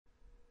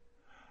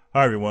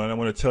Hi everyone. I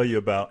want to tell you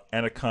about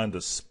Anaconda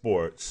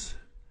Sports.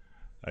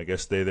 I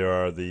guess they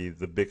are the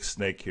big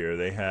snake here.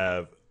 They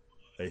have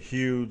a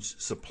huge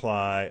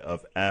supply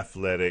of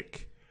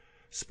athletic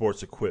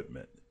sports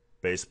equipment.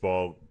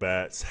 Baseball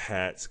bats,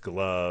 hats,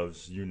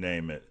 gloves, you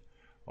name it.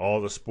 All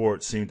the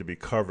sports seem to be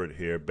covered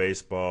here.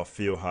 Baseball,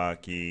 field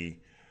hockey,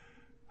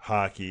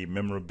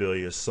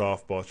 memorabilia,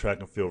 softball, track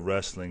and field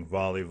wrestling,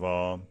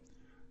 volleyball.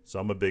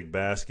 So I'm a big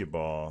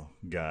basketball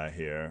guy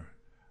here.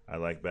 I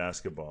like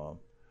basketball.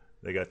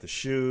 They got the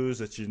shoes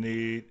that you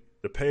need.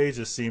 The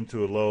pages seem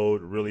to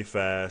load really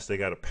fast. They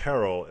got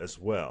apparel as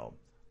well.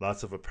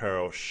 Lots of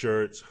apparel,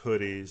 shirts,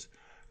 hoodies.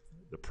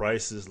 The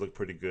prices look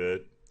pretty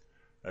good.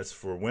 That's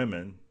for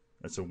women.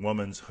 That's a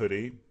woman's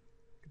hoodie.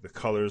 The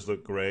colors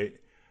look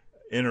great.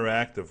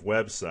 Interactive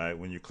website.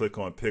 When you click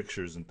on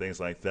pictures and things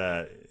like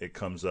that, it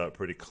comes up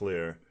pretty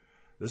clear.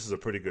 This is a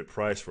pretty good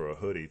price for a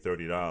hoodie,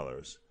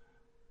 $30.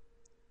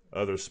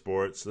 Other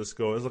sports. Let's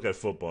look at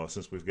football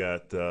since we've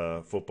got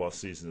football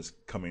season is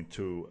coming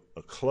to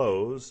a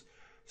close.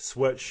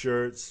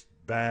 Sweatshirts,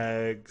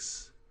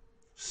 bags,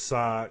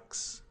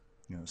 socks.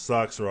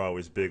 Socks are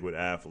always big with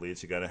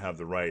athletes. You got to have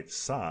the right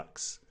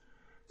socks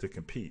to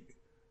compete.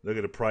 Look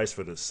at the price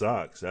for the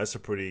socks. That's a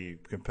pretty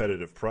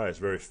competitive price,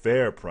 very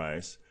fair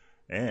price,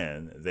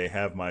 and they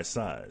have my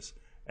size.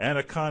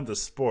 Anaconda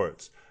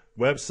Sports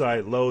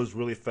website loads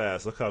really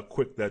fast. Look how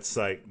quick that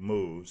site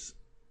moves.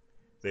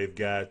 They've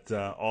got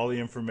all the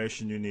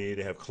information you need.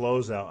 They have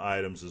closeout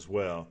items as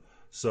well.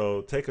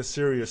 So take a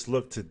serious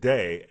look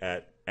today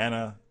at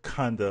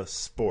Anaconda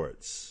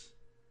Sports.